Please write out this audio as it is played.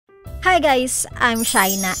Hi guys, I'm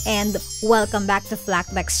Shaina and welcome back to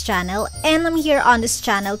Flackbox channel, and I'm here on this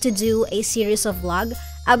channel to do a series of vlog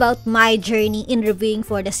about my journey in reviewing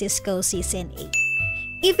for the Cisco CCNA.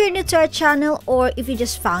 If you're new to our channel or if you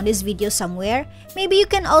just found this video somewhere, maybe you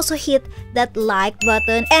can also hit that like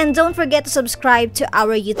button and don't forget to subscribe to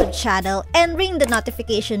our YouTube channel and ring the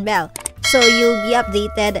notification bell so you'll be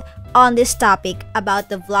updated on this topic about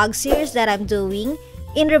the vlog series that I'm doing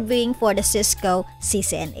in reviewing for the Cisco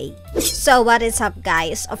CCNA. So what is up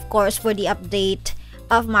guys? Of course, for the update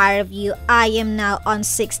of my review, I am now on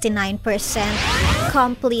 69%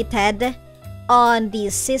 completed on the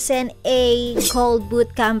CCNA Gold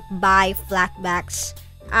Bootcamp by Flackbox.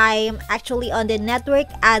 I am actually on the network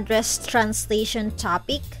address translation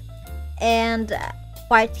topic, and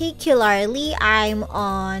particularly I'm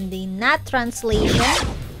on the NAT translation,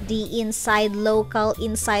 the inside local,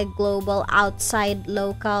 inside global, outside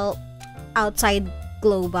local, outside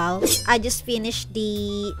global. I just finished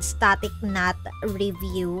the static NAT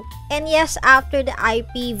review. And yes, after the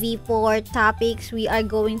IPv4 topics, we are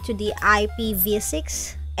going to the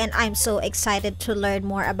IPv6. And I'm so excited to learn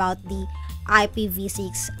more about the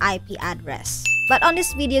IPv6 IP address. But on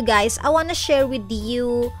this video guys, I want to share with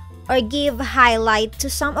you or give highlight to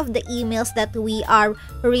some of the emails that we are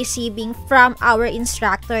receiving from our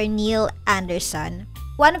instructor Neil Anderson.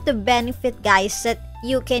 One of the benefit guys that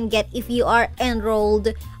you can get if you are enrolled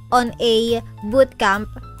on a bootcamp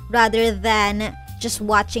rather than just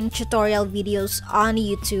watching tutorial videos on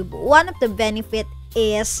YouTube, one of the benefit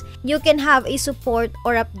is you can have a support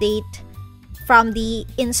or update from the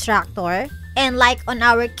instructor. And like on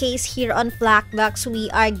our case here on Flackbox, we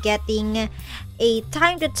are getting a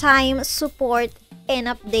time-to-time support and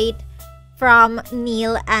update from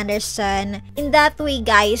Neil Anderson. In that way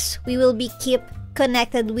guys, we will be keep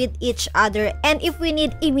connected with each other, and if we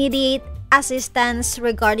need immediate assistance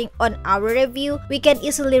regarding on our review, we can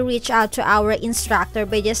easily reach out to our instructor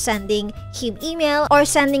by just sending him email or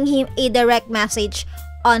sending him a direct message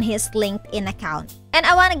on his LinkedIn account. And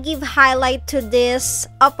I want to give highlight to this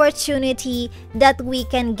opportunity that we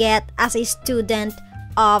can get as a student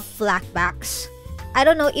of Flackbox. I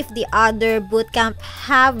don't know if the other bootcamp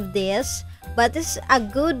have this, but this is a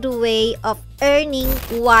good way of earning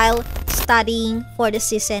while studying for the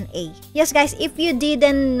CCNA. Yes guys, if you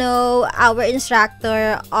didn't know, our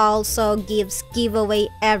instructor also gives giveaway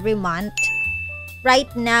every month.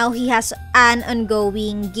 Right now, he has an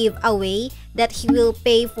ongoing giveaway that he will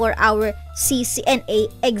pay for our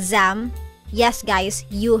CCNA exam. Yes guys,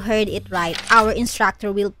 you heard it right. Our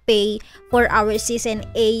instructor will pay for our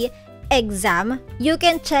CCNA exam. You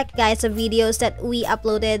can check guys the videos that we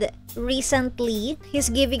uploaded recently. He's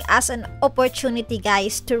giving us an opportunity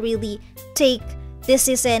guys to really take the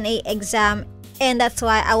CCNA exam, and that's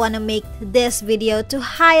why I want to make this video to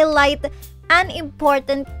highlight an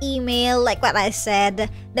important email, like what I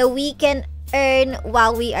said, that we can earn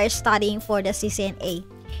while we are studying for the CCNA.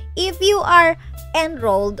 If you are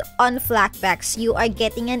enrolled on Flackbox, you are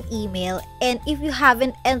getting an email, and if you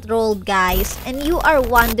haven't enrolled guys and you are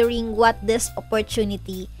wondering what this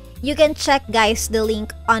opportunity, you can check guys the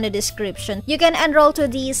link on the description. You can enroll to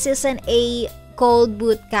the CCNA Gold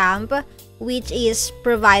Bootcamp, which is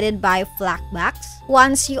provided by Flackbox.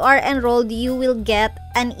 Once you are enrolled, you will get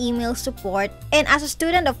an email support, and as a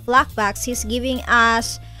student of Flackbox, he's giving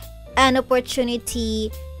us an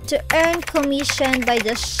opportunity to earn commission by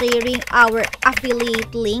just sharing our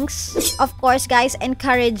affiliate links. Of course guys,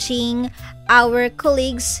 encouraging our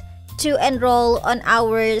colleagues to enroll on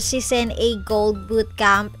our CCNA Gold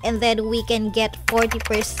Bootcamp, and then we can get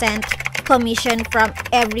 40% commission from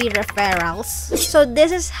every referrals. So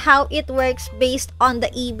this is how it works based on the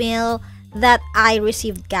email that I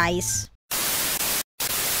received guys.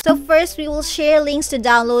 So first, we will share links to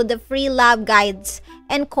download the free lab guides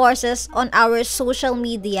and courses on our social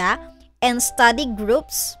media and study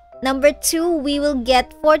groups. Number 2, we will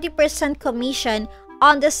get 40% commission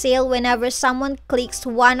on the sale whenever someone clicks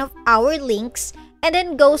one of our links and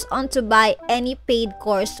then goes on to buy any paid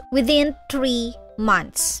course within 3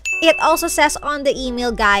 months. It also says on the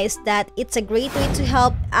email guys that it's a great way to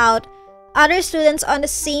help out other students on the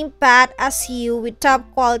same path as you with top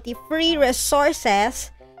quality free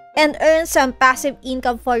resources and earn some passive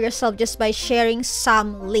income for yourself just by sharing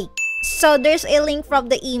some link. So there's a link from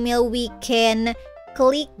the email, we can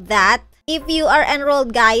click that. If you are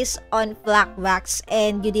enrolled guys on Flackbox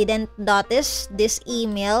and you didn't notice this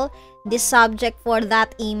email, the subject for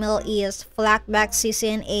that email is Flackbox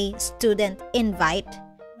CCNA Student Invite.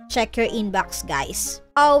 Check your inbox guys.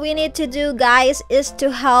 All we need to do guys is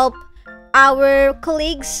to help our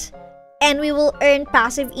colleagues And we will earn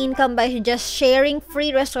passive income by just sharing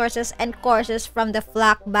free resources and courses from the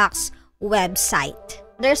Flackbox website.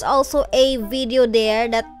 There's also a video there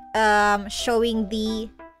that showing the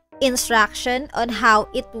instruction on how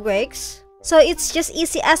it works. So it's just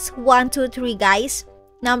easy as 1, 2, 3, guys.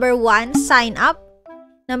 Number 1, sign up.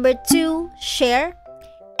 Number 2, share.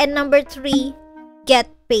 And number 3, get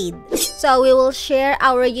paid. So we will share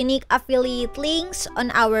our unique affiliate links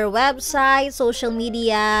on our website, social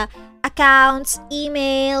media accounts,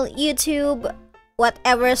 email, YouTube,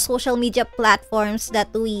 whatever social media platforms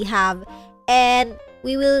that we have, and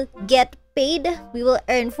we will get paid. We will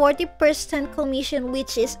earn 40% commission,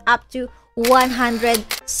 which is up to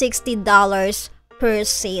 $160 per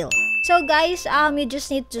sale. So guys, you just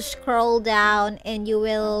need to scroll down and you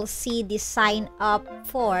will see the sign up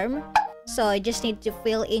form. So you just need to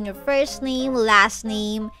fill in your first name, last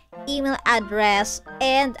name, email address,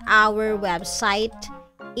 and our website.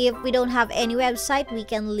 If we don't have any website, we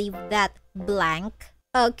can leave that blank.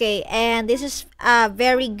 Okay, and this is a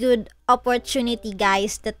very good opportunity,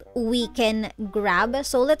 guys, that we can grab.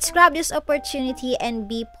 So let's grab this opportunity and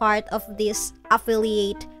be part of this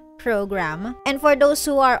affiliate program. And for those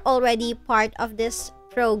who are already part of this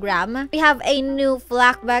program, we have a new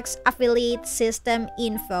Flackbox affiliate system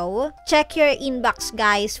info. Check your inbox,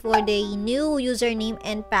 guys, for the new username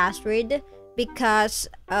and password, because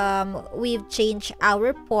we've changed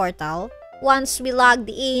our portal. Once we logged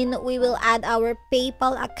in, we will add our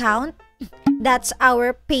PayPal account. That's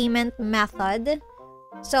our payment method.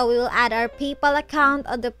 So we will add our PayPal account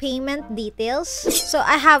on the payment details. So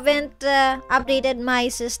I haven't updated my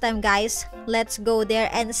system, guys. Let's go there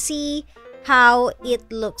and see how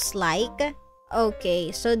it looks like.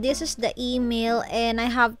 Okay, so this is the email and I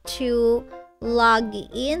have to log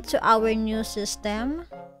into our new system.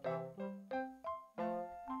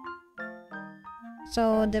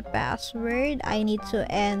 So the password, I need to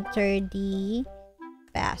enter the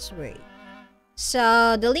password.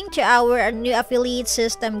 So the link to our new affiliate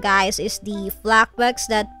system, guys, is the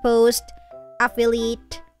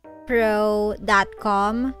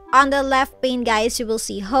flackbox.postaffiliatepro.com. On the left pane, guys, you will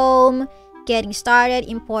see home, getting started,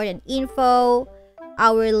 important info,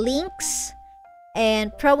 our links,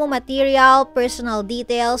 and promo material, personal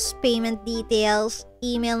details, payment details,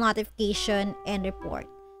 email notification, and report.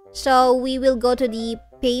 So we will go to the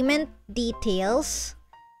payment details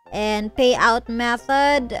and payout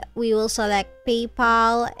method. We will select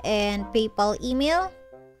PayPal and PayPal email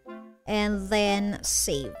and then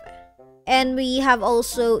save. And we have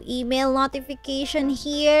also email notification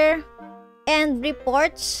here and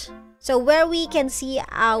reports. So where we can see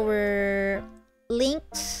our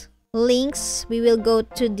links, we will go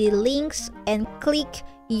to the links and click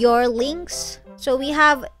your links. So we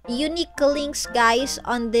have unique links, guys,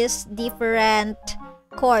 on these different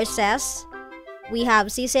courses. We have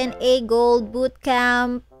CCNA Gold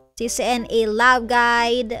Bootcamp, CCNA Lab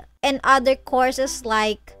Guide, and other courses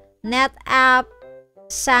like NetApp,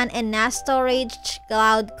 SAN and NAS storage,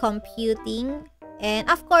 cloud computing, and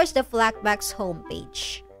of course the Flackbox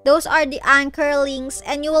homepage. Those are the anchor links,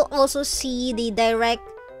 and you will also see the direct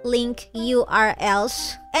link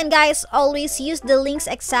URLs. And guys, always use the links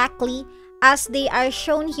exactly as they are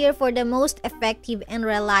shown here for the most effective and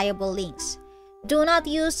reliable links. Do not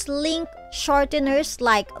use link shorteners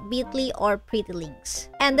like bit.ly or pretty links.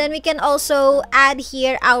 And then we can also add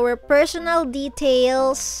here our personal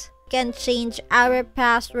details. We can change our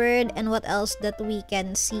password, and what else that we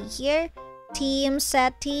can see here. Team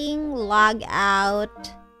setting, log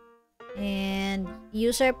out, and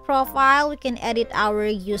user profile. We can edit our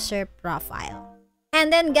user profile.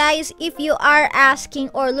 And then guys, if you are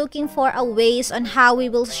asking or looking for a ways on how we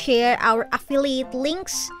will share our affiliate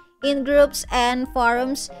links in groups and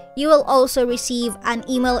forums, you will also receive an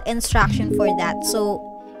email instruction for that. So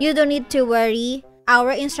you don't need to worry.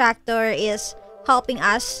 Our instructor is helping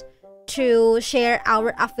us to share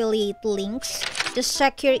our affiliate links. Just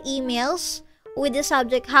check your emails with the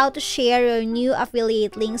subject how to share your new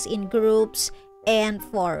affiliate links in groups and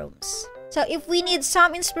forums. So if we need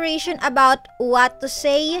some inspiration about what to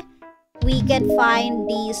say, we can find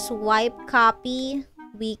the swipe copy.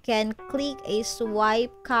 We can click a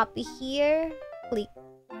swipe copy here. Click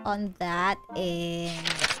on that,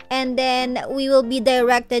 and then we will be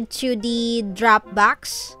directed to the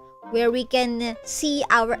Dropbox where we can see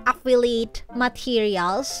our affiliate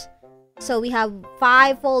materials. So we have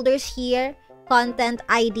 5 folders here: content,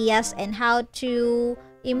 ideas, and how to,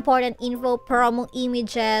 important info, promo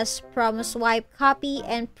images, promo swipe copy,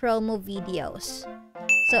 and promo videos.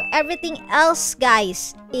 So everything else,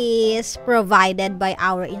 guys, is provided by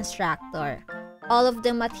our instructor. All of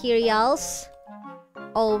the materials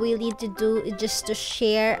all we need to do is just to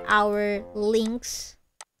share our links,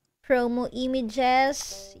 promo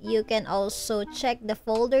images. You can also check the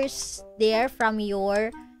folders there from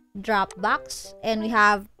your Dropbox, and we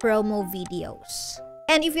have promo videos.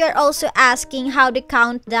 And if you're also asking how the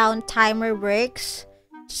countdown timer works,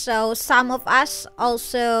 so some of us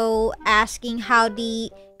also asking how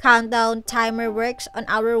the countdown timer works on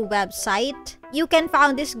our website. You can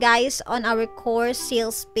find this, guys, on our course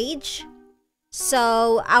sales page.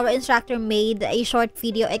 So our instructor made a short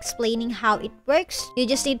video explaining how it works. You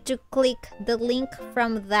just need to click the link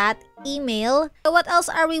from that email. So what else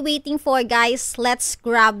are we waiting for, guys? Let's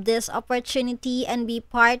grab this opportunity and be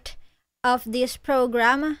part of this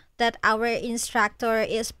program that our instructor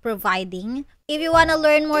is providing. If you want to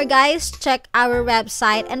learn more, guys, check our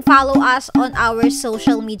website and follow us on our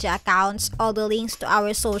social media accounts. All the links to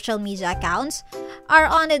our social media accounts are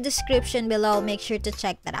on the description below. Make sure to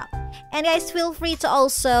check that out. And guys, feel free to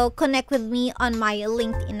also connect with me on my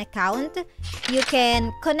LinkedIn account. You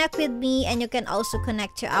can connect with me and you can also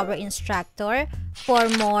connect to our instructor for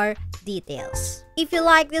more details. If you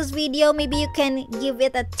like this video, maybe you can give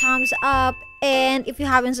it a thumbs up. And if you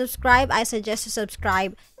haven't subscribed, I suggest you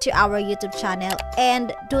subscribe to our YouTube channel.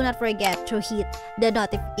 And do not forget to hit the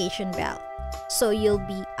notification bell so you'll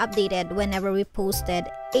be updated whenever we posted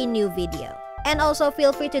a new video. And also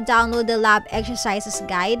feel free to download the lab exercises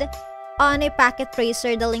guide on a packet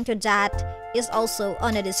tracer. The link to that is also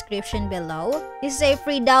on the description below. This is a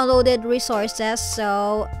free downloaded resources.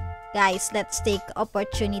 So guys, let's take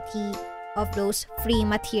opportunity of those free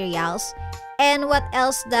materials. And what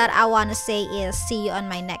else that I want to say is see you on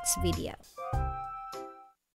my next video.